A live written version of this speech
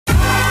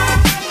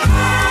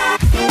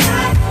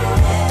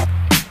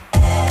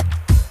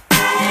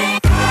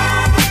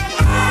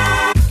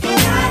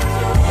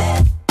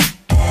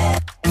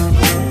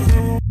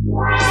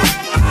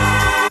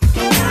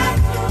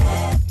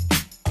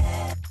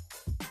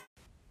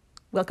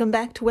Welcome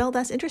back to Well,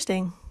 That's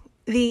Interesting.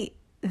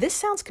 This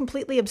sounds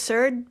completely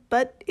absurd,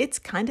 but it's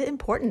kind of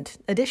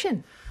important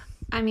edition.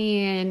 I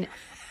mean,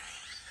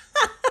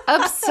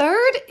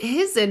 absurd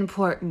is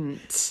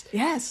important.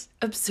 Yes.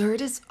 Absurd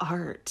is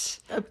art.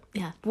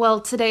 Yeah. Well,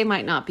 today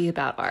might not be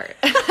about art.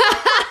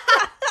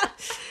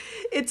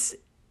 It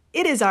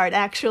is art,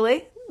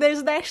 actually. There's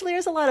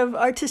a lot of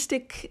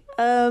artistic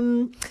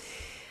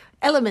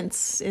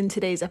elements in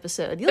today's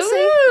episode. You'll see.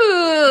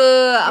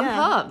 Ooh, I'm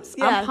pumped.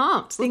 Yeah. I'm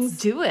pumped. Let's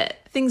do it.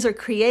 Things are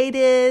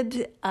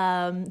created.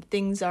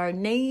 Things are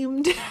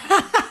named.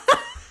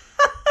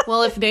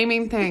 Well, if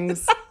naming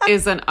things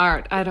isn't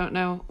art, I don't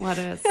know what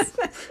is.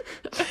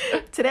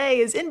 Today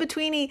is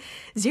In-Betweeni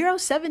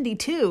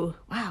 072.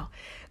 Wow.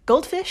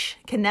 Goldfish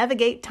can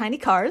navigate tiny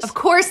cars. Of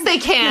course they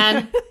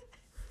can.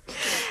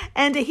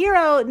 And a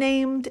hero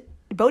named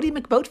Boaty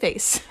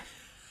McBoatface.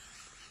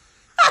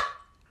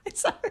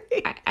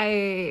 Sorry.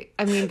 I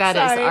mean, that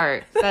is Sorry.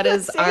 art. That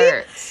is See?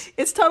 art.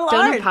 It's total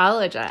Don't art.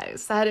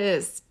 apologize. That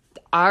is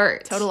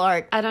art. Total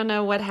art. I don't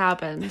know what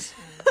happened,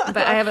 but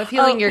I have a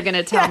feeling you're going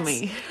to tell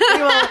me.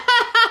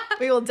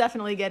 We will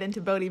definitely get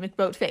into Boaty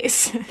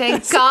McBoatface.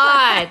 Thank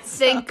God.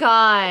 Thank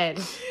God.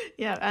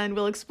 Yeah, and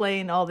we'll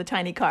explain all the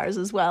tiny cars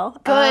as well.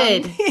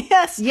 Good.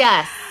 Yes.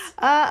 Yes.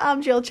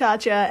 I'm Jill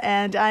Chacha,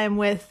 and I am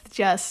with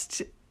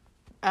just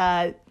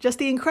the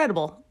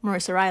incredible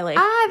Marissa Riley.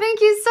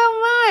 Thank you so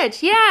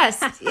much. Yes.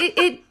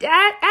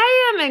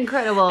 I am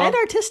incredible. And the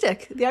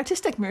artistic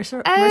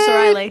Marissa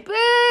Riley.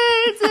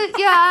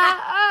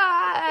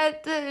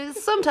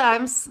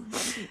 Sometimes.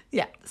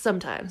 Yeah.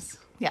 Sometimes.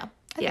 Yeah.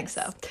 I think Yes.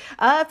 so.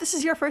 If this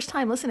is your first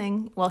time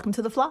listening, welcome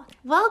to the flock.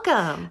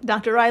 Welcome.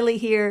 Dr. Riley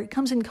here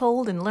comes in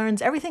cold and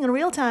learns everything in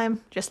real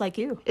time, just like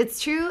you. It's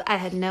true. I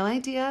had no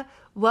idea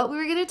what we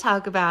were going to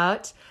talk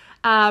about.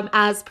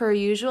 As per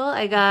usual,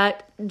 I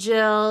got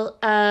Jill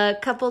a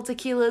couple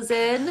tequilas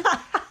in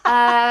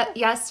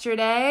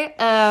yesterday.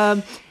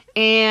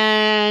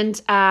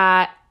 And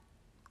I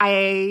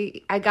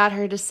got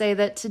her to say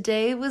that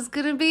today was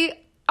going to be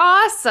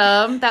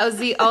awesome. That was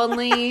the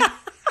only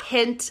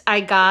hint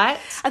I got.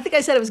 I think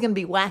I said it was going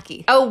to be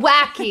wacky. Oh,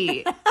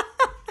 wacky.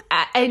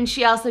 And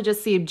she also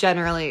just seemed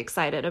generally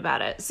excited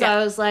about it. So Yeah.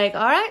 I was like,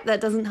 all right, that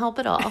doesn't help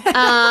at all.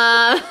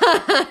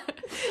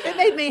 It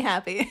made me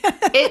happy.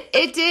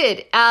 It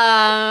did.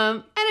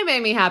 And it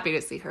made me happy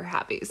to see her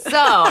happy.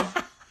 So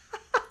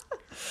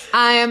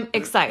I am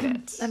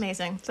excited.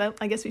 Amazing. So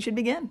I guess we should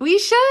begin. We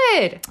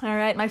should. All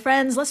right, my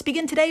friends, let's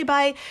begin today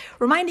by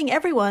reminding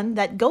everyone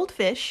that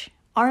goldfish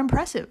are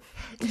impressive.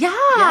 Yeah.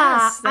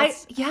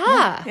 Yes,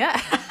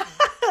 Yeah.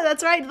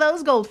 That's right,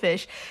 those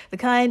goldfish. The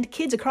kind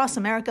kids across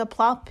America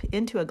plop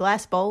into a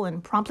glass bowl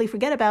and promptly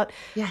forget about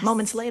Yes.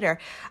 moments later.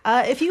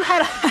 If you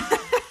had...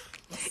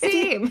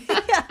 Same.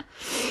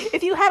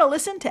 If you had a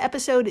listen to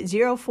episode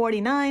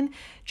 049,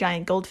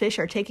 giant goldfish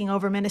are taking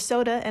over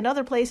Minnesota and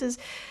other places,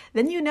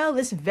 then you know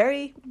this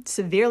very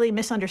severely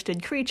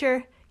misunderstood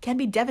creature can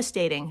be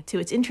devastating to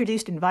its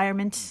introduced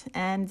environment,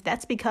 and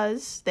that's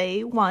because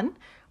they, one,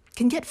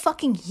 can get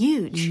fucking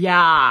huge.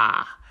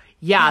 Yeah,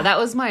 that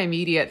was my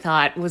immediate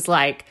thought, was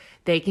like,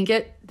 they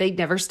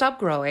never stop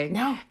growing.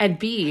 No. And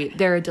B,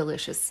 they're a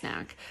delicious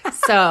snack.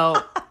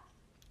 So...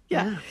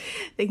 Yeah.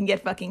 They can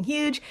get fucking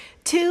huge.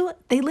 2,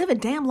 they live a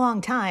damn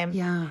long time.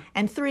 Yeah.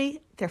 And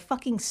 3, they're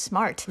fucking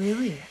smart.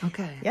 Really?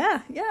 Okay.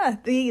 Yeah.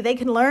 They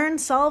can learn,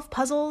 solve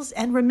puzzles,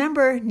 and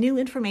remember new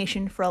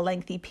information for a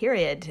lengthy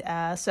period.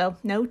 So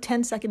no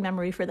 10-second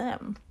memory for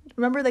them.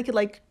 Remember, they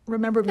could,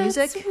 remember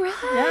music? That's right.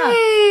 Yeah.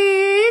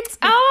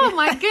 Oh,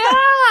 my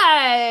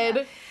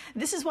God.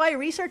 This is why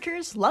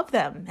researchers love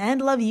them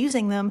and love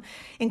using them,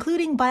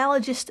 including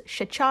biologist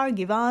Shachar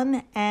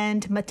Givan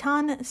and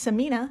Matan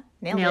Samina,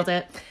 nailed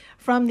it,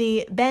 from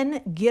the Ben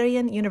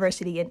Gurion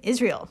University in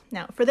Israel.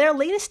 Now, for their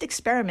latest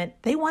experiment,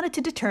 they wanted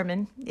to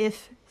determine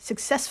if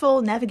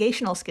successful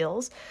navigational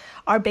skills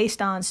are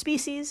based on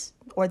species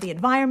or the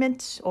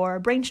environment or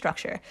brain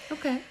structure.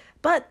 Okay.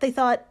 But they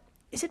thought,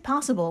 is it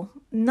possible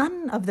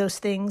none of those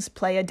things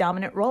play a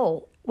dominant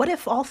role? What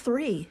if all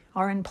 3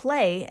 are in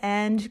play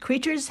and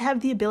creatures have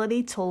the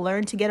ability to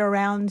learn to get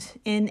around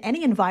in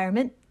any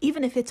environment,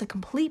 even if it's a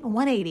complete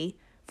 180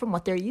 from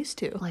what they're used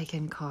to? Like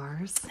in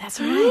cars? That's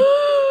right.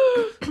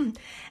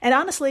 And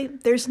honestly,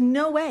 there's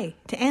no way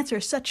to answer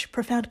such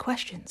profound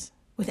questions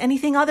with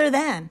anything other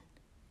than,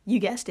 you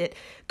guessed it,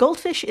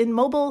 goldfish in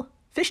mobile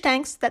fish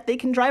tanks that they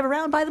can drive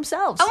around by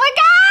themselves. Oh my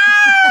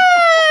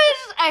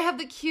gosh! I have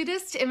the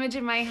cutest image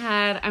in my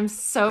head. I'm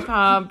so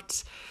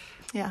pumped.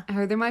 Yeah. I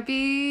heard there might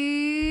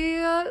be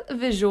a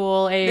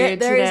visual aid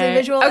There is today. a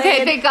visual aid.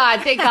 Okay, thank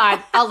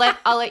God. I'll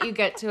let you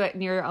get to it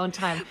in your own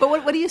time. But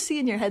what do you see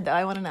in your head, though?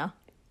 I want to know.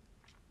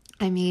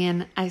 I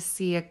mean, I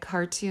see a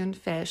cartoon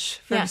fish,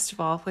 first of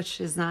all,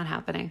 which is not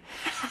happening,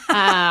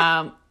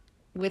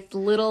 with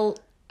little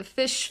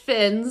fish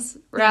fins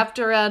wrapped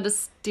around a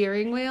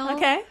steering wheel.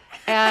 Okay.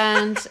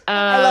 And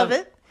I love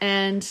it.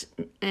 And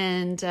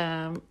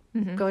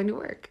going to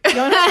work in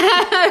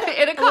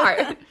a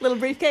car. Little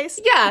briefcase?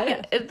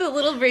 Yeah, the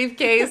little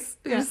briefcase.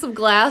 There's some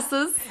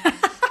glasses.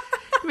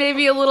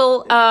 Maybe a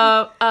little,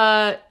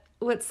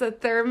 what's a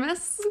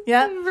thermos?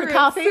 Yeah, for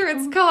coffee. For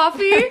its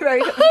coffee.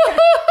 Very,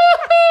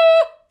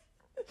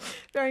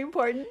 very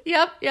important.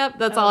 Yep.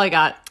 That's all I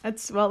got.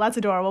 That's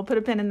adorable. Put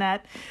a pin in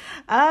that.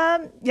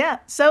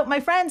 So my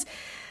friends,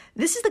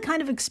 this is the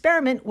kind of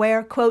experiment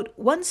where, quote,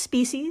 one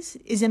species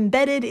is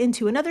embedded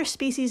into another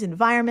species'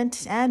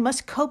 environment and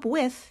must cope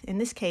with, in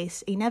this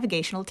case, a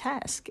navigational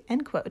task,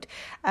 end quote.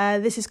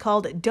 This is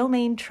called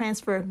domain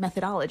transfer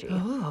methodology.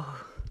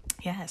 Oh.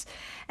 Yes.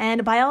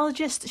 And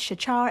biologists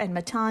Shachar and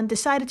Matan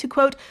decided to,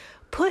 quote,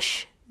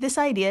 push this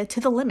idea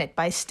to the limit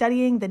by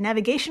studying the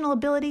navigational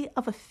ability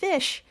of a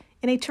fish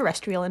in a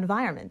terrestrial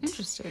environment.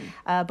 Interesting.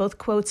 Both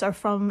quotes are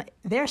from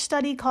their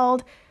study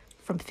called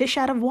From Fish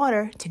Out of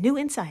Water to New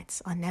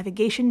Insights on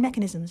Navigation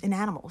Mechanisms in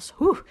Animals,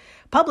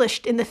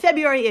 published in the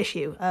February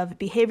issue of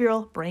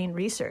Behavioral Brain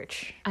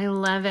Research. I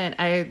love it.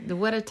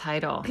 What a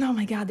title. Oh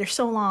my God, they're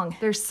so long.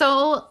 They're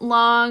so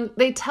long.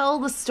 They tell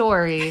the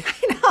story.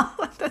 I know.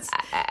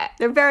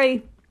 They're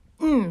very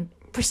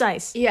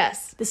precise.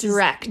 Yes. This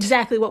direct. is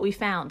exactly what we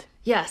found.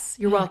 Yes,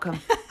 you're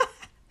welcome.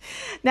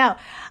 Now,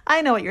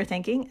 I know what you're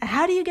thinking.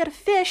 How do you get a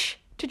fish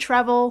to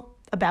travel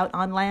about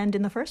on land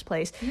in the first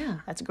place? Yeah.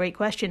 That's a great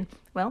question.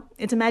 Well,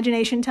 it's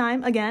imagination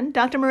time again.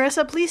 Dr.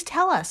 Marissa, please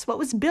tell us what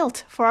was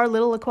built for our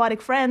little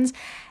aquatic friends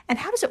and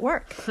how does it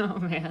work? Oh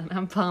man,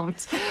 I'm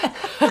pumped.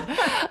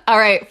 All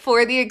right,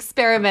 for the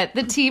experiment,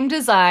 the team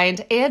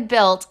designed and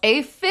built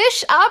a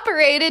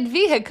fish-operated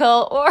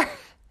vehicle, or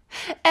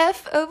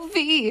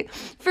FOV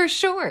for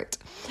short.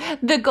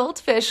 The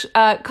Goldfish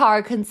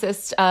car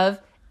consists of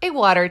a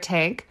water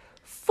tank,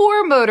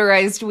 4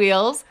 motorized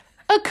wheels,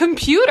 a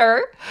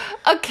computer,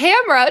 a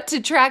camera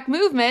to track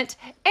movement,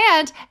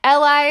 and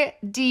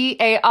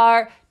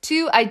LIDAR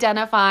to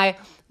identify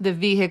the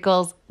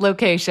vehicle's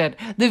location.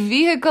 The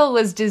vehicle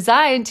was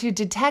designed to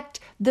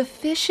detect the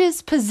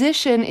fish's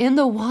position in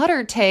the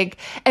water tank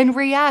and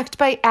react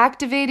by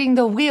activating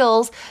the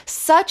wheels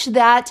such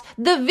that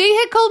the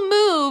vehicle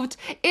moved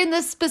in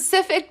the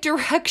specific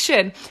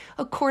direction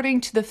according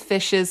to the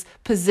fish's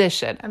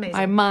position. Amazing.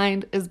 My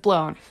mind is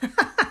blown.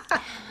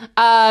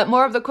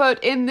 More of the quote: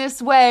 in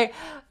this way,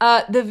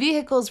 the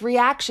vehicle's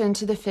reaction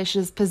to the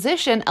fish's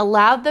position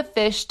allowed the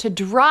fish to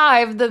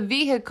drive the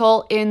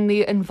vehicle in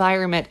the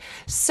environment.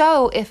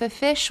 So if a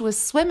fish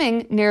was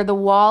swimming near the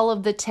wall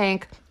of the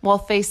tank while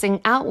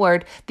facing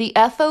outward, the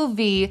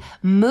FOV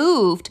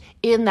moved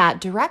in that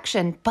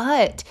direction.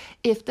 But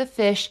if the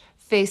fish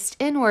faced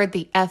inward,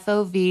 the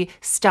FOV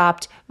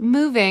stopped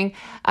moving.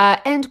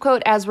 End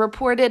quote, as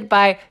reported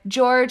by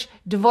George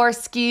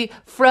Dvorsky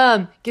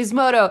from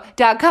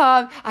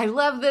Gizmodo.com. I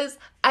love this.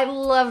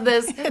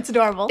 It's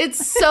adorable.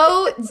 It's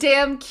so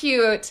damn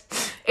cute.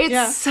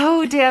 It's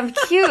so damn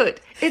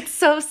cute. It's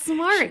so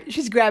smart.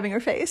 She's grabbing her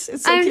face.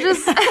 It's so I'm cute.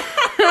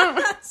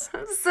 I'm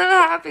so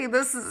happy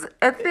this is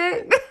a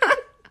thing.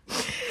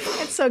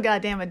 It's so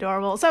goddamn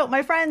adorable. So,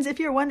 my friends, if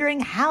you're wondering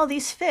how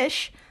these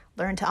fish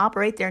learned to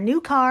operate their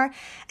new car,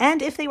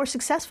 and if they were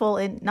successful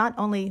in not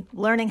only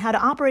learning how to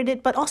operate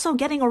it, but also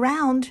getting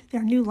around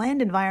their new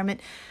land environment,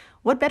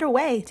 what better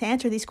way to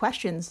answer these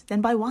questions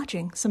than by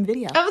watching some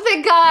video? Oh,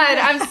 thank God.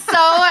 I'm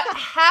so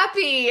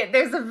happy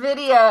there's a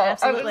video.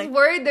 Absolutely. I was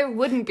worried there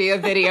wouldn't be a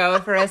video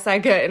for a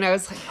second, and I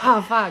was like,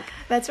 oh, fuck.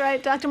 That's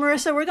right, Dr.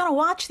 Marissa. We're going to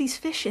watch these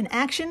fish in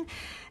action,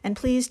 and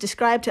please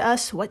describe to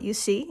us what you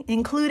see,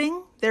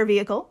 including their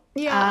vehicle,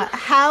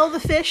 how the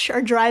fish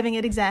are driving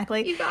it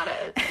exactly. You got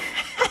it.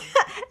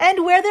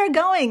 And where they're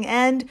going,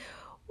 and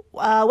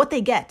what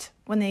they get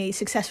when they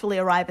successfully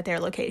arrive at their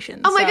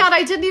location. Oh my God,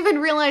 I didn't even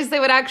realize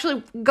they would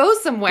actually go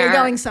somewhere. They're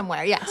going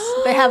somewhere, yes.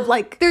 They have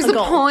There's a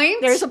goal.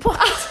 point? There's a point.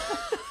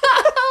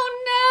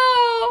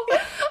 Oh no.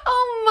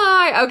 Oh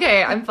my.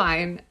 Okay, I'm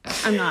fine.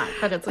 I'm not,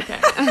 but it's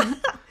okay.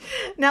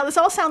 Now, this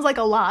all sounds like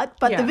a lot,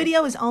 but Yeah. the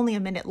video is only a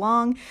minute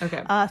long.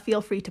 Okay.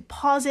 Feel free to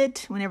pause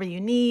it whenever you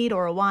need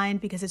or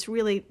rewind because it's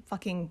really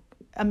fucking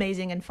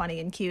amazing and funny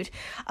and cute.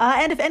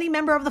 And if any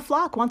member of the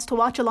flock wants to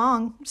watch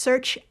along,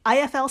 search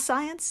IFL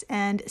Science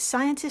and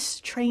Scientists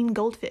Train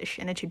Goldfish,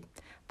 and it should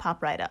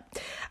pop right up.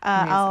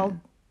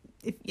 I'll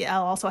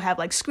also have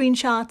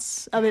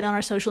screenshots of it on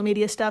our social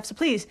media stuff, so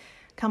please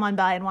come on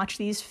by and watch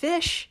these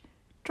fish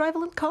drive a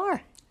little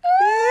car.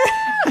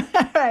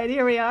 All right,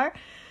 here we are.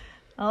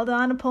 Hold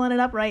on, I'm pulling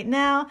it up right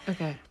now.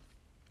 Okay.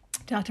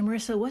 Dr.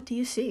 Marissa, what do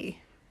you see?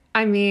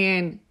 I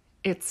mean,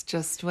 it's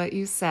just what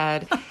you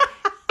said.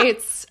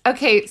 It's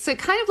okay. So it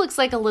kind of looks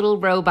like a little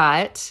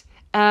robot.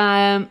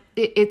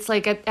 It's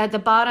like at the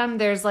bottom,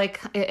 there's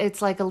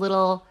it's like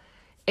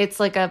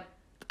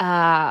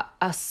a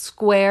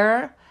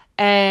square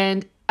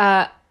and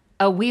a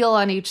wheel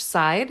on each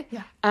side.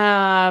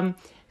 Yeah.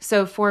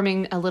 So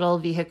forming a little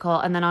vehicle.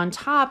 And then on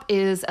top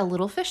is a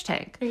little fish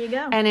tank. There you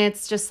go. And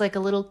it's just like a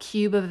little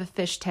cube of a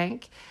fish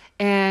tank.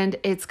 And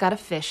it's got a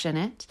fish in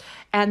it.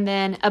 And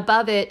then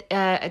above it,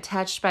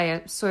 attached by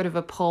a sort of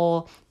a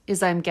pole,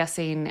 is, I'm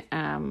guessing,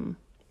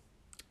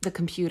 the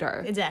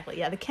computer. Exactly.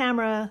 Yeah, the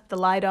camera, the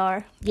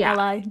LIDAR, Yeah.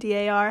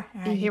 LIDAR.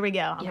 All right, here we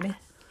go. I'm going to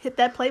hit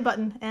that play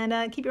button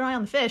and keep your eye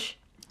on the fish.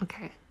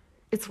 Okay.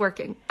 It's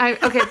working.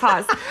 Okay,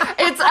 pause.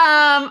 It's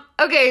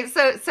okay.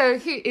 So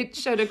it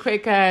showed a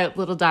quick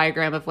little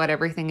diagram of what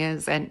everything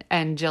is, and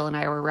Jill and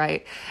I were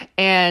right.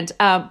 And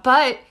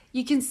but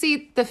you can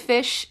see the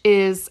fish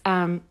is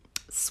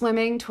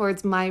swimming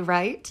towards my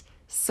right,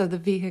 so the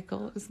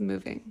vehicle is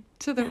moving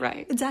to the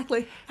right.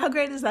 Exactly. How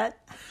great is that?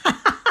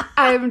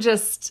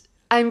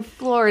 I'm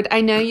floored.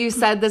 I know you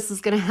said this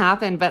was going to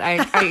happen, but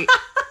it's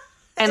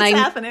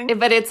happening.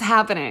 But it's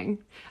happening.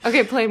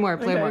 Okay, play more.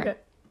 Okay.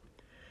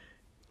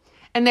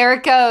 And there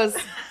it goes.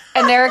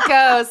 And there it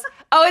goes.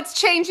 Oh, it's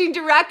changing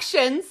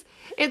directions.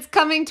 It's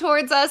coming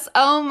towards us.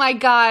 Oh my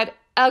God.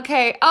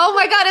 Okay. Oh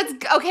my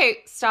God. Okay.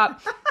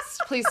 Stop.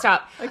 Please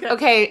stop.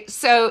 Okay.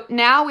 So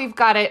now we've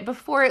got it.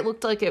 Before it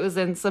looked like it was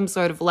in some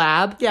sort of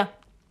lab. Yeah.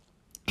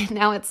 And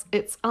now it's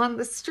on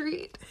the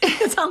street.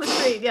 It's on the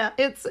street. Yeah.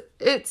 It's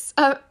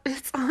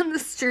on the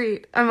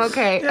street. I'm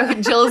okay. Yeah.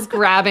 Okay, Jill's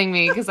grabbing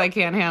me because I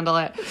can't handle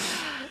it.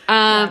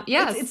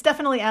 Yes. It's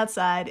definitely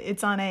outside.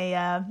 It's on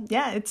a,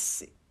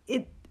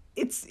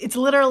 it's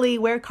literally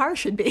where cars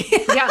should be.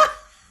 Yeah.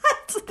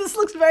 This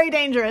looks very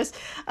dangerous.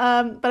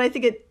 But I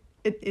think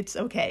it's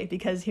okay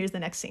because here's the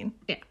next scene.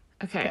 Yeah.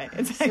 Okay.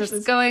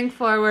 It's going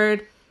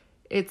forward.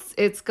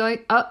 It's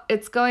going up.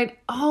 It's going.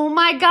 Oh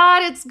my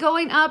God. It's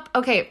going up.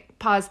 Okay.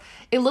 Pause.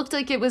 It looked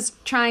like it was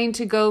trying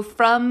to go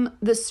from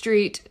the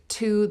street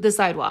to the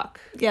sidewalk.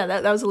 Yeah.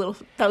 That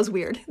was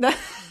weird. That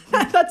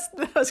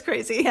was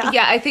crazy. Yeah.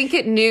 Yeah. I think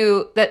it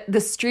knew that the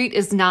street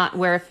is not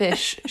where a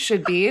fish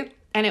should be.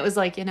 And it was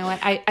like, you know what?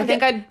 I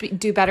think I'd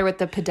do better with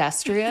the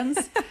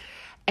pedestrians.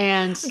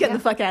 And get the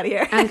fuck out of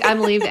here.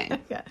 I'm leaving.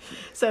 Yeah.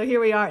 So here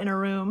we are in a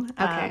room.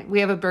 Okay. We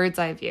have a bird's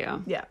eye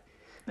view. Yeah.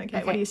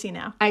 Okay. What do you see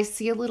now? I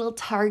see a little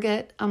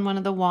target on one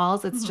of the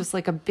walls. It's just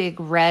like a big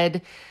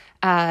red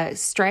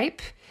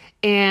stripe.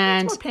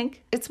 And it's more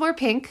pink. It's more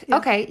pink. Yeah.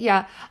 Okay.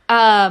 Yeah.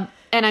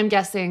 And I'm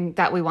guessing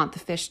that we want the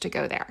fish to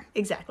go there.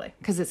 Exactly.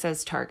 Because it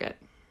says target.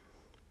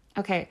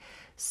 Okay.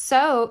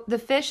 So the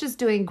fish is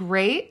doing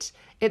great.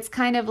 It's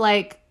kind of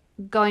like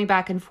going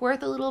back and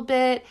forth a little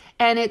bit,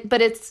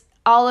 but it's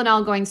all in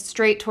all going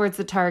straight towards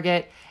the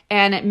target,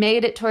 and it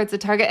made it towards the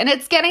target, and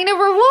it's getting a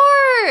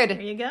reward.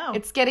 There you go.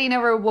 It's getting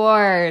a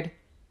reward.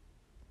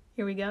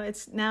 Here we go.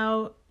 It's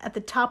now at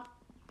the top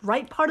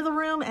right part of the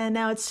room, and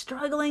now it's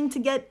struggling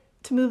to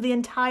move the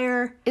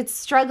entire. It's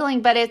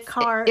struggling, but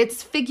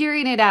it's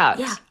figuring it out.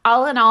 Yeah.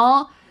 All in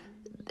all,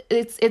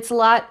 it's a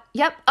lot.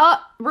 Yep.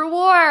 Oh,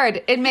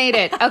 reward. It made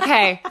it.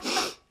 Okay.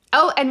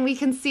 Oh, and we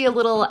can see a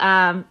little,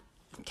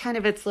 kind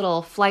of its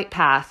little flight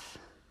path.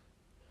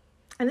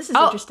 And this is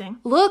interesting.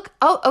 Look.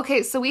 Oh,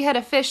 okay. So we had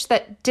a fish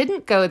that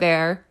didn't go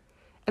there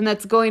and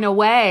that's going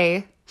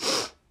away.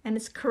 And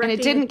it's correcting. And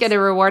it didn't get a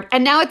reward.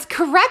 And now it's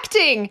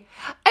correcting.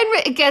 And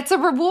it gets a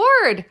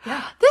reward.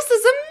 Yeah. This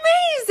is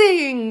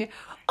amazing.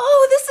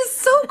 Oh, this is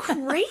so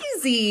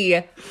crazy.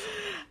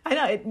 I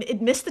know.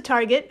 It missed the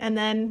target and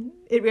then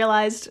it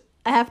realized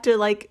I have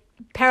to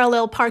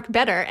parallel park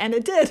better. And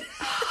it did.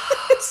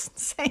 It's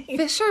insane.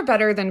 Fish are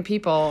better than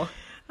people.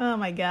 Oh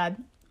my God.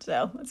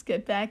 So let's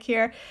get back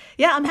here.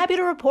 Yeah, I'm happy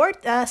to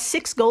report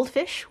 6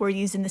 goldfish were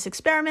used in this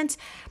experiment,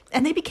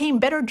 and they became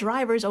better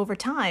drivers over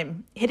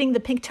time, hitting the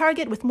pink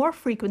target with more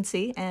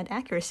frequency and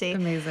accuracy.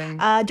 Amazing.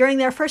 During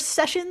their first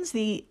sessions,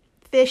 the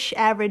fish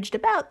averaged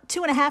about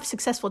 2.5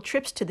 successful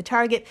trips to the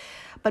target,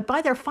 but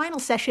by their final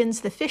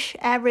sessions, the fish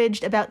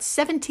averaged about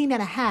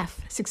 17.5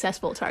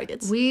 successful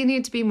targets. We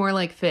need to be more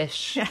like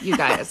fish, you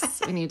guys.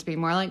 We need to be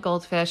more like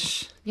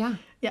goldfish. Yeah.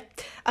 Yeah.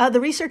 The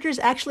researchers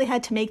actually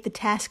had to make the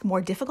task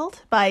more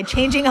difficult by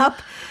changing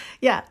up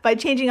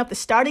the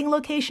starting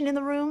location in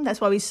the room. That's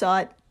why we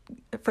saw it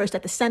first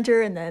at the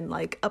center and then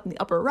up in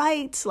the upper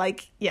right. That's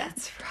right.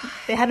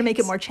 They had to make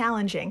it more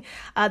challenging.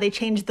 They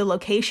changed the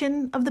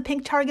location of the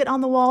pink target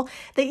on the wall.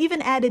 They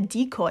even added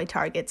decoy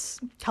targets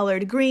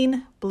colored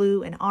green,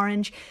 blue, and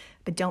orange.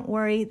 But don't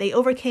worry, they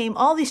overcame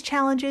all these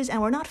challenges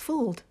and were not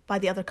fooled by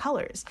the other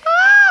colors.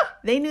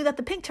 They knew that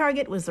the pink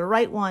target was the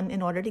right one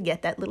in order to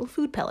get that little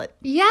food pellet.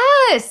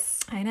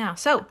 Yes! I know.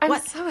 So I'm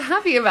so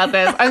happy about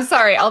this. I'm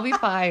sorry. I'll be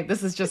fine.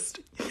 This is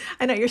just...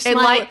 I know, you're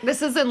smiling.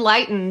 This is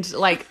enlightened.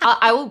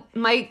 I will...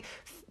 My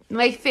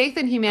faith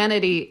in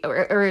humanity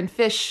or in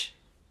fish...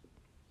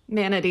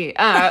 manity...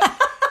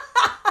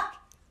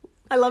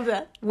 I love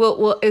that.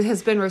 Well, it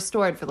has been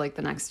restored for the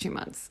next 2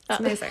 months.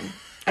 It's amazing.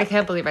 I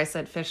can't believe I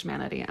said fish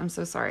manatee. I'm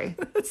so sorry.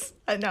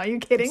 No, are you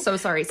kidding? I'm so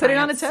sorry. Put it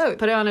on a tote.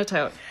 Put it on a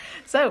tote.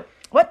 So,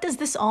 what does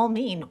this all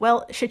mean?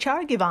 Well,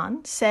 Shachar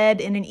Givan said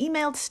in an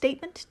emailed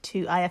statement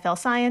to IFL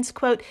Science,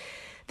 quote,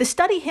 "The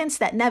study hints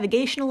that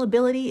navigational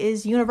ability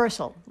is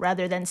universal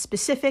rather than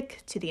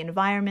specific to the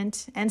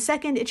environment. And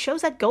second, it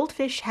shows that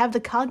goldfish have the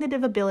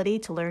cognitive ability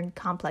to learn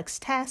complex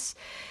tasks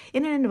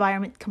in an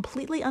environment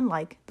completely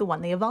unlike the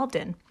one they evolved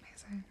in.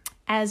 Amazing.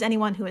 As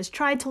anyone who has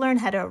tried to learn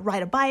how to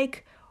ride a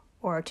bike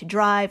or to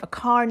drive a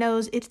car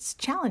knows, it's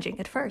challenging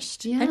at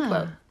first." Yeah. End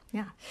quote.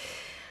 Yeah.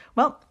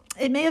 Well,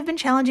 it may have been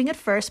challenging at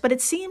first, but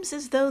it seems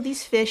as though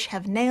these fish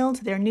have nailed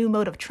their new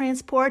mode of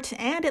transport,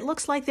 and it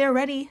looks like they're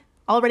ready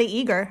already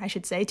eager, I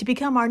should say, to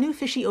become our new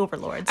fishy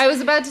overlords. I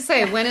was about to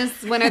say, when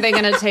are they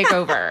going to take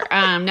over?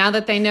 Now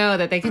that they know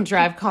that they can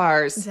drive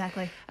cars.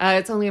 Exactly.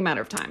 It's only a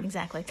matter of time.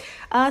 Exactly.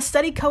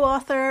 Study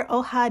co-author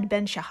Ohad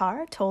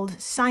Ben-Shahar told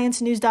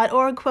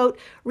ScienceNews.org, quote,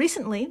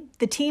 recently,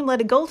 the team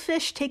let a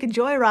goldfish take a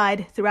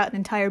joyride throughout an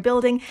entire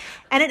building,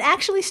 and it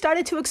actually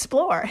started to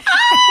explore.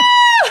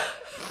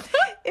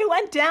 It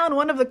went down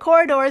one of the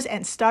corridors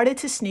and started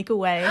to sneak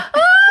away.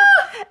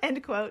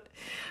 End quote.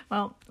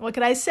 Well, what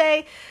could I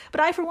say?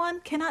 But I, for one,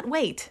 cannot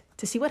wait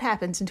to see what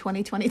happens in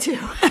 2022.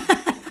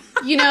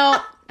 You know,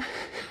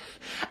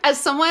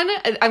 as someone,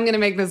 I'm going to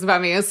make this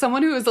about me, as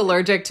someone who is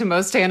allergic to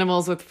most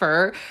animals with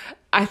fur,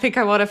 I think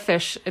I want a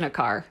fish in a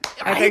car.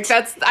 Right? I think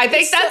that's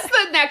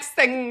the next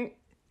thing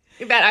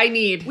that I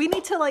need. We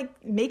need to,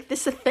 make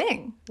this a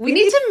thing. We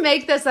need to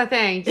make this a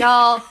thing.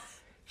 Y'all,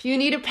 if you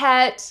need a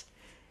pet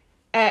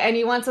and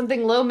you want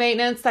something low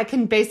maintenance that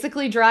can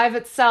basically drive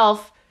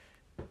itself,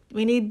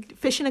 we need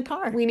fish in a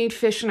car. We need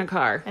fish in a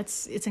car.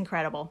 It's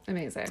incredible.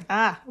 Amazing.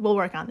 We'll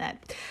work on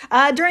that.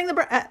 After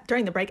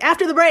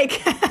the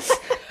break,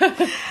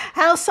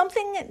 how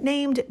something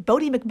named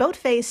Boaty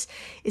McBoatface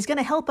is going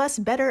to help us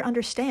better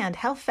understand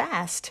how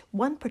fast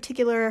one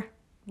particular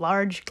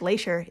large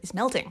glacier is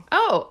melting.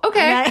 Oh,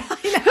 okay.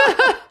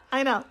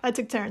 I know. I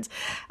took turns.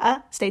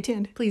 Stay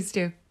tuned. Please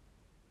do.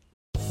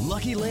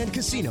 Lucky Land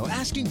Casino,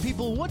 asking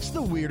people, what's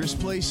the weirdest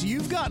place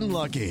you've gotten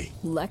lucky?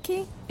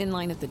 Lucky? In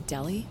line at the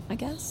deli, I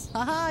guess?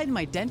 Aha, in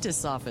my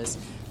dentist's office.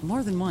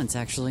 More than once,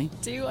 actually.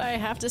 Do I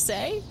have to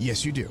say?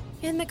 Yes, you do.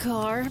 In the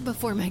car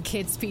before my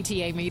kids'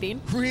 PTA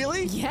meeting.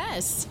 Really?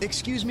 Yes.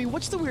 Excuse me,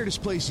 what's the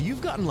weirdest place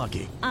you've gotten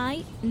lucky?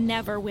 I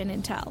never win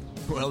and tell.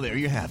 Well, there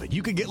you have it.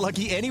 You can get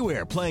lucky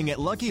anywhere, playing at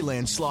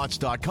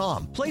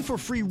LuckyLandSlots.com. Play for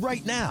free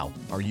right now.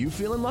 Are you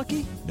feeling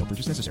lucky? No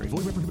purchase necessary.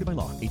 Void where prohibited by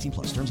law.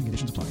 18+. Terms and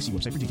conditions apply. See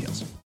website for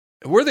details.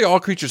 We're the All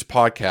Creatures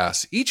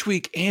Podcast. Each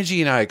week, Angie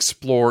and I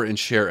explore and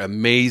share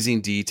amazing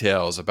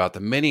details about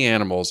the many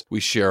animals we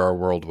share our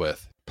world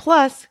with.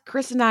 Plus,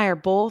 Chris and I are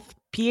both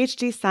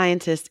PhD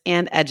scientists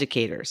and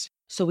educators.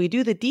 So we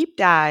do the deep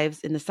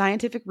dives in the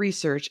scientific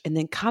research and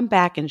then come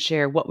back and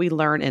share what we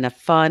learn in a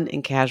fun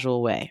and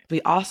casual way.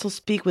 We also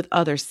speak with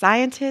other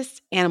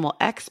scientists, animal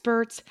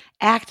experts,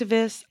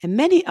 activists, and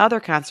many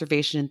other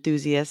conservation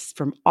enthusiasts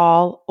from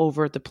all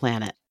over the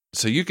planet.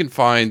 So you can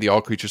find the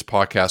All Creatures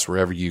Podcast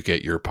wherever you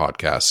get your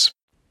podcasts.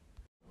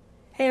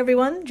 Hey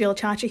everyone, Jill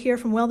Chacha here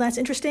from Well That's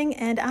Interesting,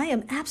 and I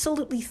am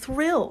absolutely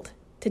thrilled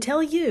to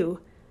tell you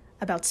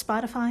about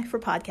Spotify for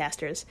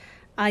podcasters.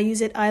 I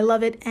use it, I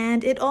love it,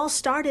 and it all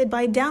started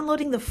by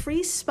downloading the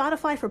free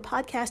Spotify for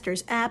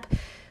Podcasters app,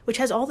 which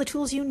has all the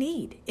tools you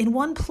need in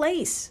one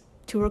place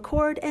to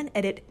record and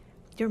edit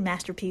your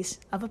masterpiece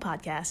of a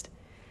podcast.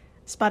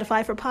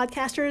 Spotify for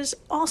Podcasters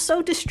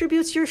also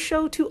distributes your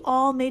show to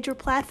all major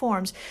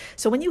platforms.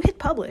 So when you hit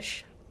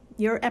publish,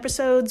 your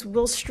episodes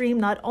will stream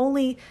not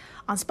only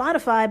on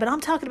Spotify, but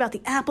I'm talking about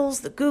the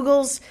Apples, the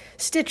Googles,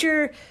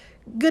 Stitcher,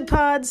 Good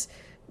Pods,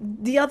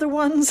 the other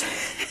ones.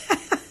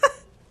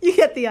 You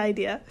get the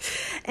idea.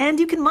 And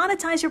you can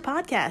monetize your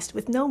podcast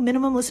with no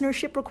minimum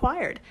listenership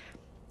required.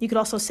 You could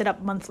also set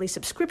up monthly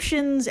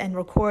subscriptions and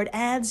record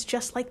ads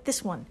just like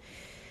this one.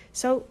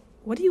 So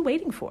what are you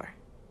waiting for?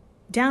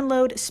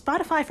 Download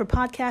Spotify for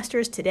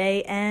Podcasters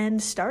today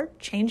and start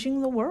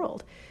changing the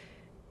world.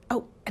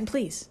 Oh, and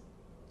please,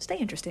 stay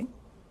interesting.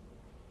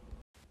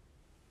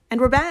 And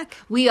we're back.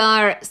 We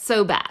are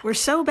so back. We're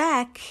so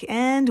back,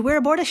 and we're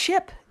aboard a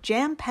ship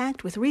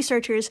jam-packed with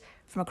researchers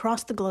from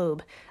across the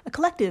globe, a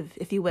collective,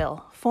 if you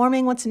will,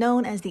 forming what's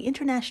known as the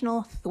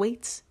International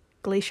Thwaites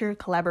Glacier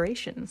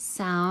Collaboration.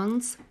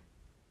 Sounds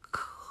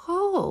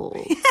cold.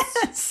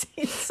 Yes,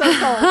 it's so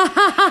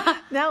cold.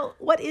 Now,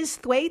 what is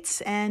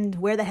Thwaites and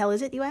where the hell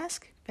is it, you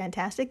ask?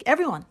 Fantastic.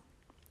 Everyone,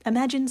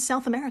 imagine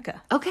South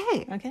America.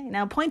 Okay. Okay,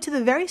 now point to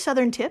the very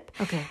southern tip.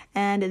 Okay.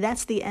 And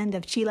that's the end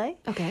of Chile.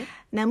 Okay.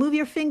 Now move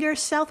your finger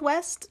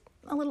southwest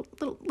a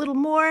little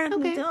more.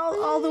 Okay.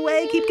 All the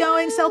way. Keep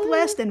going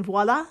southwest, and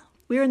voila.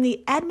 We're in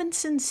the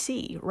Amundsen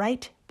Sea,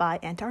 right by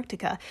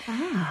Antarctica.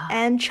 Ah.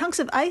 And chunks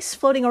of ice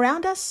floating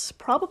around us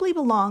probably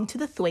belong to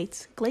the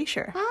Thwaites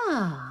Glacier.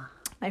 Ah.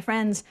 My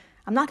friends,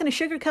 I'm not going to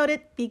sugarcoat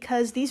it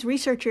because these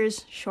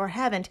researchers sure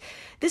haven't.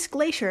 This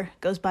glacier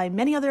goes by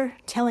many other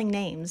telling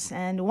names,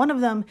 and one of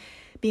them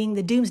being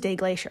the Doomsday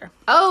Glacier.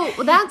 Oh,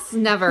 that's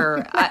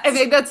never,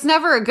 that's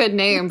never a good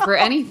name for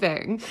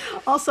anything.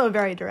 Also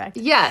very direct.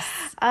 Yes.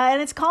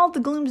 And it's called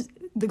the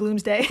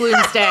Gloomsday.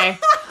 Gloomsday.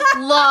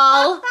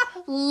 Lol.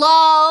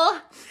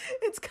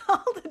 It's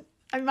called,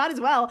 I might as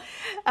well.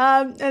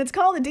 And it's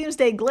called the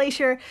Doomsday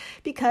Glacier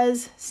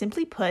because,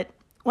 simply put,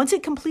 once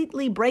it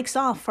completely breaks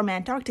off from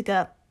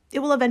Antarctica, it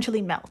will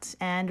eventually melt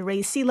and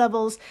raise sea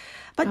levels.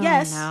 But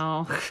yes.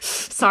 No.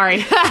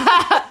 Sorry.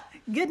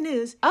 Good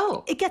news.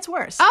 Oh. It gets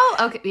worse. Oh,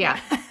 okay. Yeah.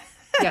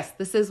 Yes,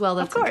 this is, well,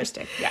 that's of course.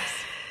 Interesting. Yes.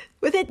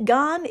 With it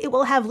gone, it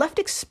will have left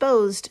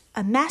exposed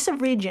a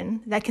massive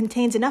region that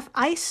contains enough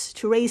ice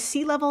to raise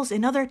sea levels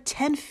another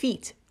 10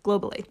 feet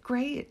globally.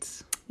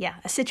 Great. Yeah,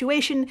 a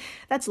situation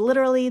that's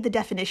literally the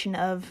definition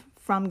of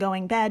from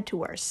going bad to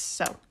worse.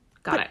 So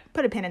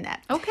put a pin in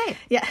that. Okay.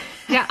 Yeah.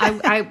 Yeah,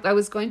 I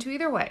was going to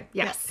either way.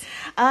 Yes.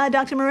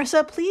 Dr.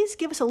 Marissa, please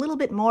give us a little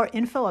bit more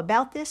info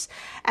about this,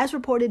 as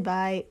reported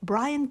by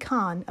Brian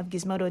Kahn of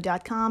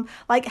Gizmodo.com.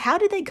 Like, how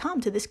did they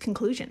come to this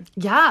conclusion?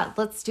 Yeah,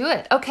 let's do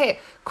it. Okay,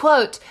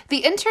 quote, the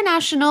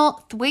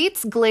International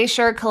Thwaites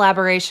Glacier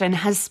Collaboration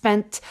has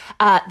spent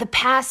the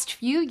past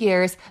few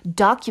years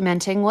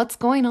documenting what's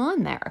going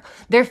on there.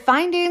 Their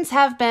findings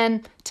have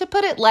been, to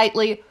put it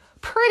lightly,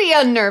 pretty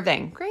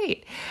unnerving.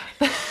 Great.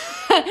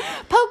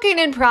 Poking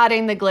and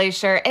prodding the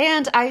glacier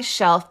and ice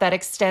shelf that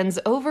extends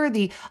over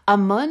the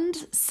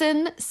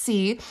Amundsen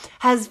Sea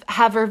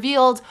have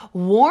revealed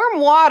warm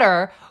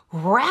water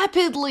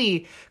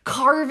rapidly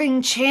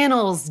carving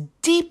channels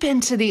deep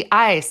into the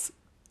ice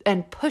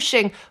and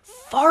pushing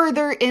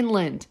farther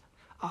inland.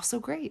 Also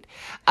great.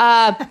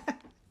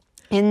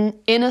 In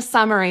a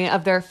summary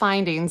of their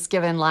findings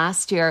given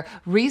last year,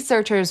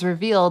 researchers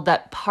revealed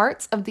that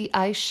parts of the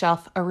ice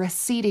shelf are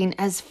receding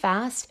as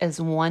fast as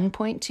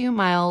 1.2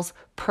 miles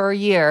per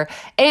year,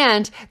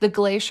 and the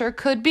glacier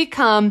could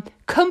become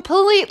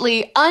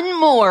completely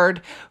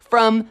unmoored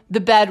from the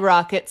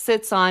bedrock it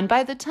sits on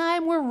by the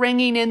time we're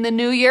ringing in the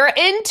new year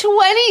in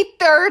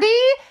 2030,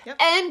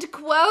 end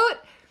quote.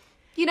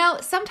 You know,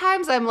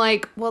 sometimes I'm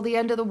like, well, the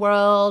end of the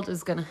world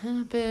is going to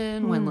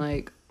happen when,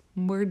 like,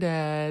 we're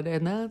dead,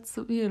 and that's,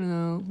 you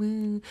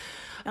know,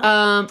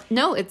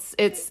 no, it's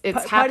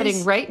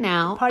happening right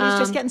now. Party's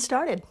just getting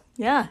started.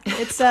 Yeah,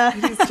 it's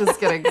he's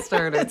just getting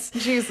started.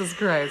 Jesus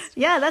Christ.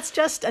 Yeah, that's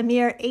just a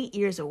mere 8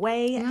 years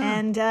away,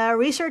 and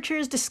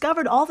researchers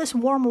discovered all this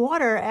warm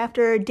water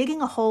after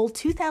digging a hole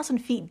 2,000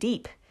 feet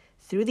deep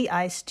through the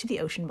ice to the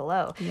ocean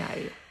below. Yeah.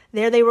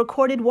 There they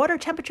recorded water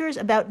temperatures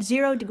about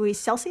 0 degrees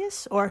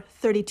Celsius or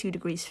 32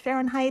 degrees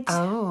Fahrenheit.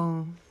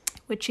 Oh.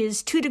 Which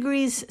is 2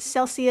 degrees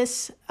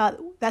Celsius,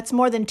 that's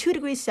more than 2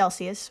 degrees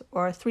Celsius,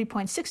 or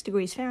 3.6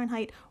 degrees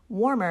Fahrenheit,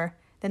 warmer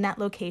than that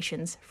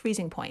location's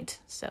freezing point.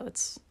 So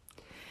it's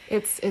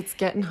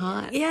getting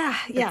hot. Yeah.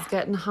 It's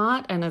getting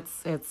hot, and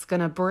it's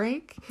gonna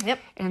break. Yep.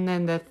 And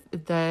then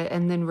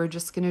and then we're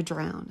just gonna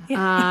drown.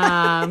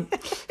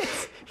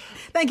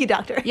 Thank you,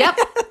 doctor. Yep.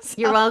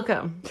 You're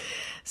welcome.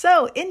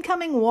 So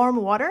incoming warm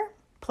water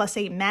plus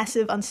a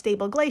massive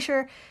unstable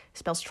glacier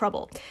spells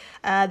trouble.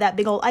 That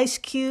big old ice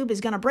cube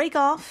is going to break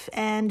off,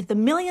 and the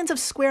millions of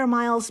square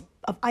miles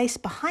of ice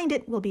behind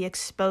it will be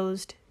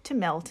exposed to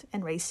melt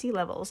and raise sea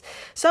levels.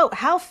 So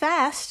how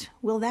fast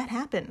will that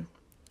happen?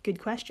 Good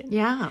question.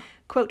 Yeah.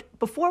 Quote,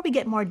 before we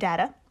get more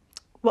data,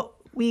 what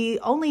we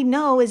only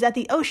know is that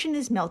the ocean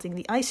is melting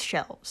the ice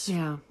shelves.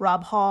 Yeah.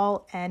 Rob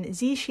Hall and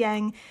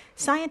Xiang,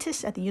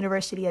 scientists at the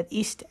University of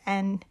East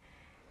Anglia.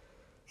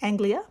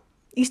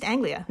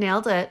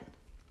 Nailed it.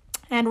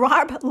 And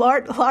Rob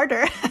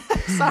Larder.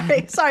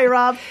 sorry,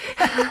 Rob.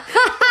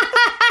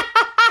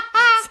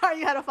 Sorry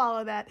you had to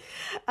follow that.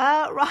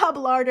 Rob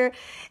Larder,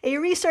 a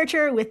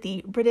researcher with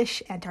the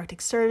British Antarctic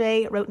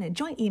Survey, wrote in a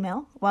joint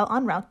email while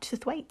en route to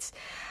Thwaites.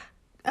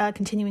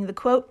 Continuing the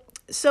quote,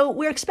 so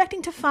we're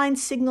expecting to find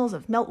signals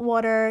of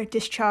meltwater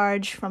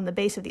discharge from the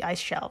base of the ice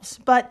shelves,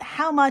 but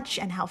how much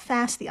and how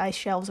fast the ice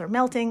shelves are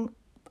melting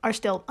are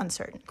still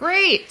uncertain.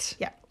 Great.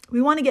 Yeah.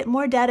 We want to get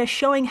more data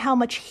showing how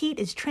much heat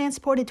is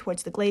transported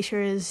towards the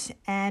glaciers,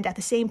 and at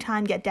the same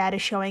time get data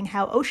showing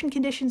how ocean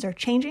conditions are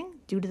changing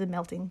due to the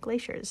melting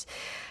glaciers.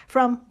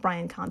 From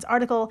Brian Kahn's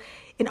article,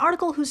 an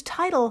article whose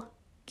title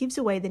gives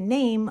away the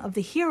name of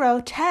the hero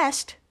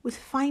tasked with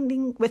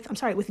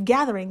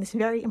gathering this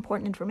very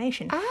important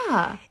information.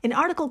 An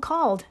article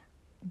called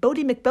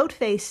Boaty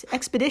McBoatface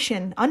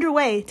Expedition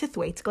Underway to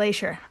Thwaites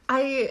Glacier.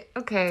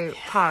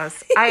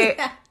 Pause.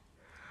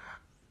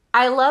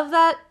 I love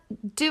that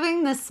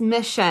doing this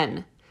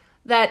mission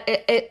that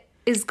it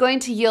is going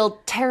to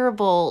yield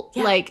terrible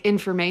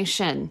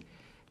information,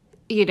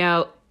 you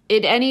know,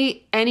 in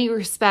any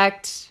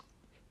respect,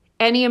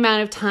 any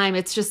amount of time.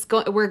 It's just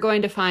we're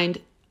going to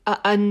find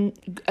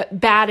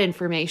bad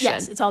information.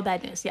 Yes, it's all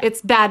bad news. Yeah.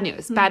 It's bad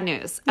news. Bad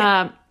news.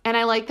 Yeah. And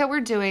I like that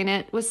we're doing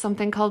it with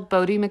something called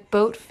Boaty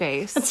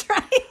McBoatface. That's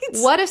right.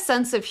 What a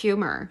sense of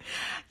humor.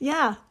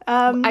 Yeah.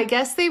 I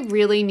guess they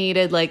really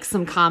needed like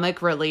some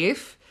comic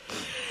relief.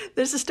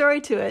 There's a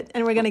story to it,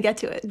 and we're going to get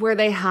to it. Were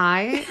they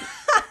high?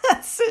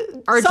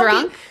 Or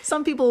drunk?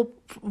 Some people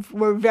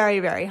were very,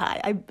 very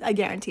high. I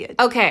guarantee it.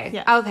 Okay.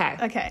 Yeah.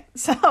 Okay.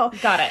 So,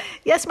 got it.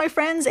 Yes, my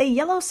friends, a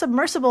yellow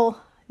submersible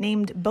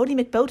named Boaty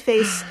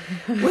McBoatface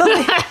will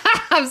be...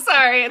 I'm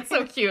sorry, it's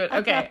so cute.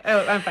 Okay.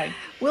 Oh, I'm fine.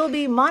 We'll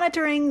be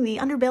monitoring the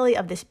underbelly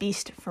of this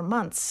beast for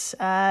months.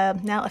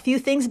 Now, a few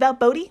things about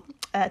Boaty.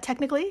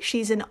 Technically,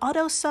 she's an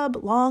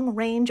auto-sub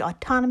long-range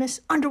autonomous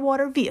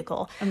underwater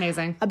vehicle.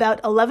 Amazing. About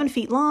 11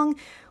 feet long,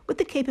 with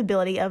the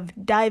capability of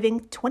diving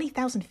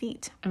 20,000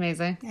 feet.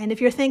 Amazing. And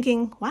if you're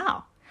thinking,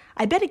 wow,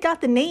 I bet it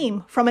got the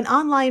name from an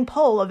online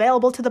poll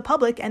available to the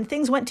public and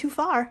things went too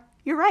far,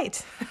 you're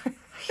right.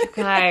 You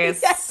guys.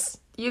 Yes.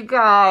 You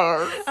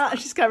guys.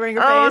 She's covering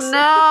her face.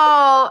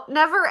 Oh, no.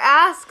 Never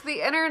ask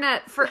the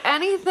internet for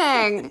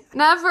anything.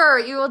 Never.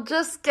 You will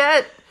just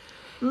get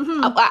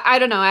I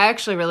don't know. I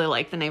actually really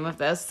like the name of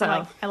this.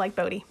 So I like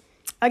Boaty.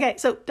 Okay,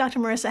 so Dr.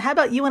 Marissa, how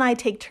about you and I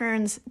take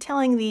turns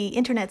telling the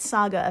internet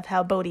saga of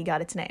how Boaty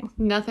got its name?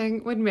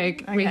 Nothing would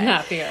make me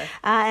happier.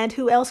 And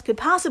who else could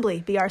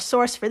possibly be our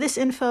source for this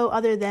info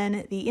other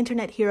than the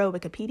internet hero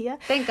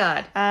Wikipedia? Thank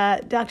God.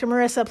 Dr.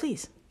 Marissa,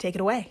 please take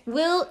it away.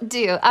 Will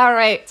do. All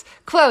right.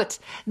 Quote,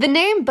 the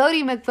name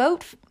Boaty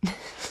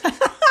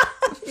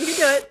You can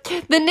do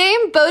it. The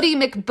name Boaty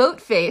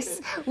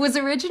McBoatface was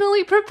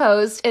originally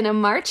proposed in a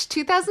March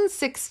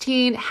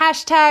 2016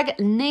 hashtag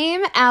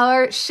Name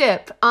Our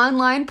Ship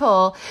online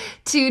poll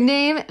to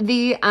name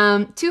the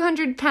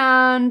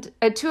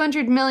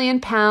 200 million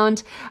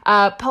pound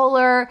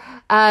polar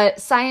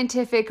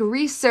scientific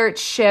research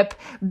ship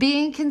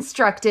being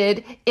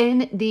constructed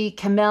in the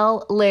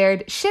Camel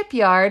Laird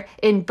shipyard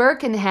in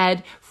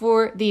Birkenhead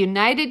for the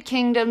United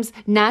Kingdom's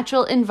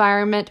Natural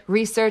Environment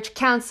Research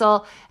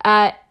Council,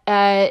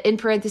 in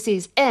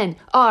parentheses,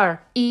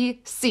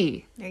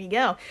 NREC. There you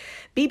go.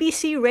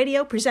 BBC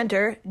radio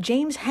presenter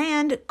James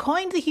Hand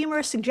coined the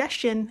humorous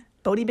suggestion,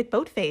 Boaty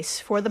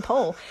McBoatface, for the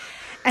poll.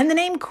 And the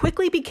name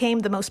quickly became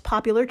the most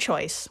popular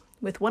choice,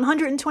 with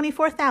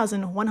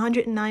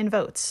 124,109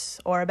 votes,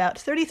 or about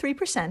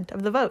 33%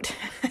 of the vote.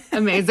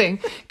 Amazing.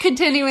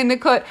 Continuing the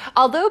quote,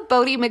 although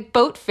Boaty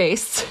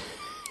McBoatface...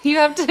 You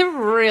have to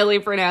really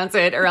pronounce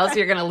it or else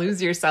you're going to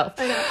lose yourself.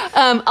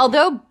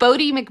 Although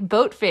Boaty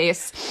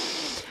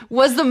McBoatface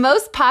was the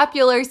most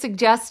popular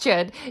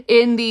suggestion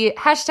in the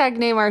hashtag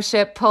Name Our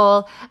Ship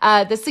poll,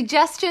 the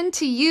suggestion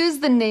to use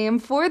the name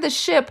for the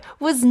ship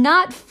was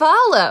not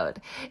followed.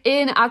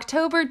 In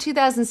October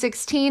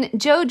 2016,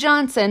 Joe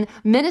Johnson,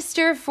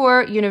 Minister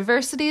for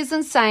Universities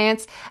and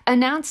Science,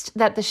 announced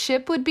that the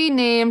ship would be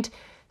named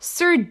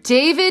Sir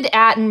David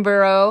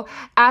Attenborough,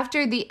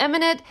 after the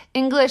eminent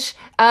English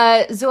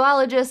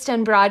zoologist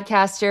and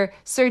broadcaster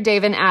Sir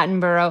David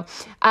Attenborough,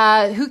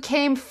 who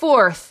came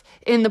fourth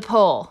in the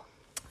poll.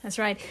 That's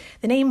right.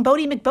 The name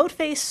Boaty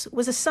McBoatface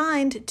was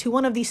assigned to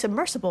one of the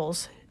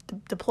submersibles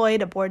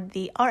deployed aboard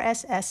the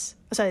RRS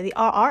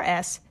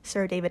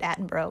Sir David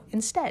Attenborough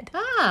instead.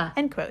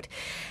 End quote.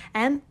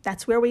 And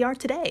that's where we are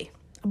today,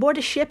 aboard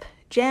a ship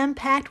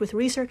jam-packed with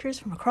researchers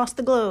from across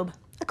the globe.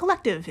 A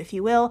collective, if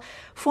you will,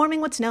 forming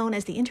what's known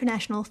as the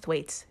International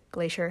Thwaites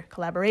Glacier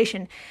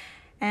Collaboration.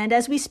 And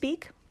as we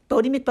speak,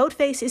 Boaty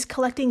McBoatface is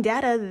collecting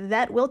data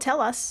that will tell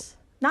us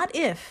not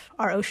if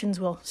our oceans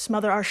will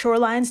smother our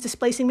shorelines,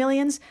 displacing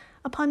millions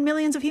upon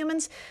millions of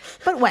humans,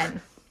 but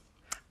when.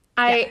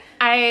 I'm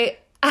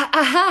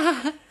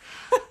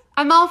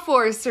all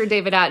for Sir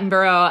David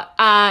Attenborough.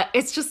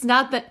 It's just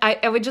not that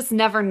I would just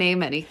never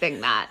name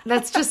anything that.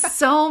 That's just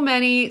so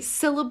many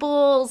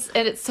syllables,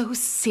 and it's so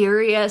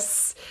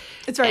serious.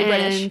 It's very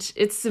British.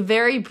 It's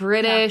very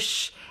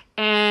British.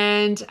 Yeah.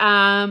 And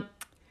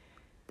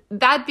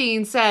that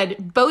being said,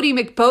 Boaty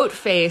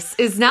McBoatface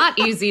is not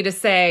easy to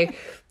say,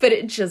 but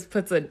it just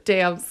puts a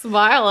damn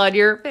smile on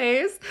your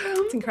face.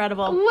 It's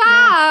incredible.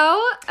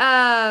 Wow.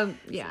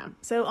 Yeah.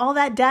 So all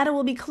that data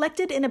will be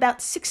collected in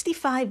about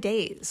 65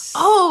 days.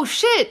 Oh,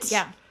 shit.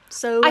 Yeah.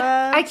 So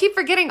I keep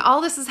forgetting all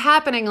this is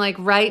happening like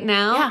right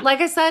now. Yeah.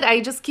 Like I said, I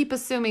just keep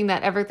assuming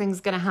that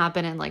everything's going to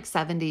happen in like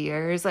 70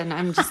 years and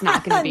I'm just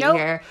not going to be Nope.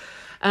 here.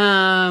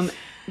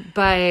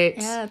 But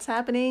yeah, it's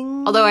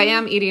happening. Although I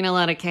am eating a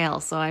lot of kale,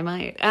 so I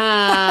might.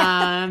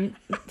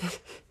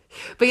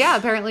 But yeah,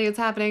 apparently it's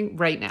happening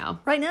right now.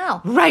 Right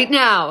now. Right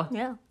now.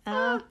 Yeah.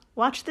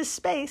 Watch this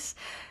space.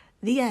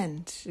 The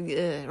end.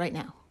 Right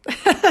now.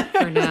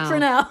 For now. For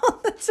now.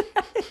 That's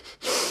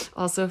right.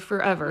 Also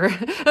forever.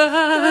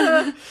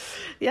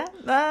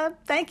 Yeah.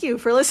 Thank you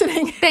for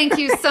listening. Thank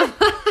you so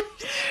much.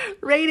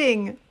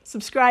 Rating,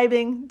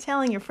 subscribing,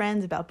 telling your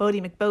friends about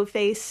Boaty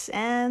McBoatface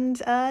and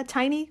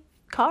tiny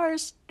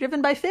cars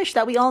driven by fish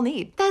that we all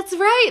need. That's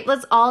right.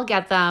 Let's all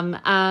get them.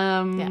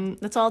 Yeah.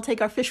 Let's all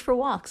take our fish for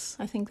walks.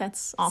 I think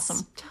that's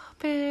awesome.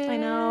 Stop it. I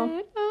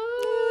know.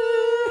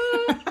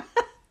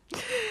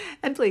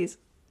 And please,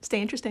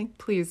 stay interesting.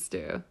 Please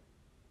do.